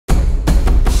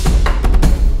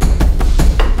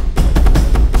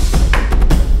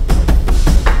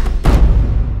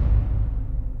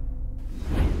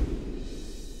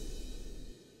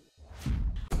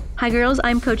Hi girls,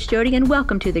 I'm Coach Jody and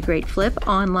welcome to The Great Flip,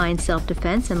 online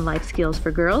self-defense and life skills for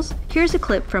girls. Here's a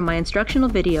clip from my instructional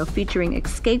video featuring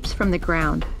escapes from the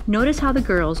ground. Notice how the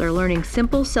girls are learning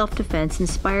simple self-defense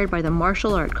inspired by the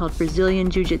martial art called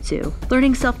Brazilian Jiu-Jitsu.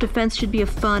 Learning self-defense should be a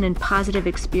fun and positive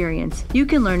experience. You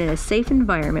can learn in a safe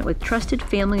environment with trusted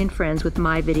family and friends with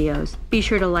my videos. Be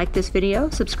sure to like this video,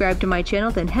 subscribe to my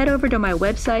channel, then head over to my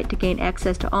website to gain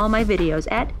access to all my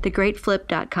videos at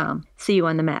thegreatflip.com. See you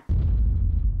on the mat.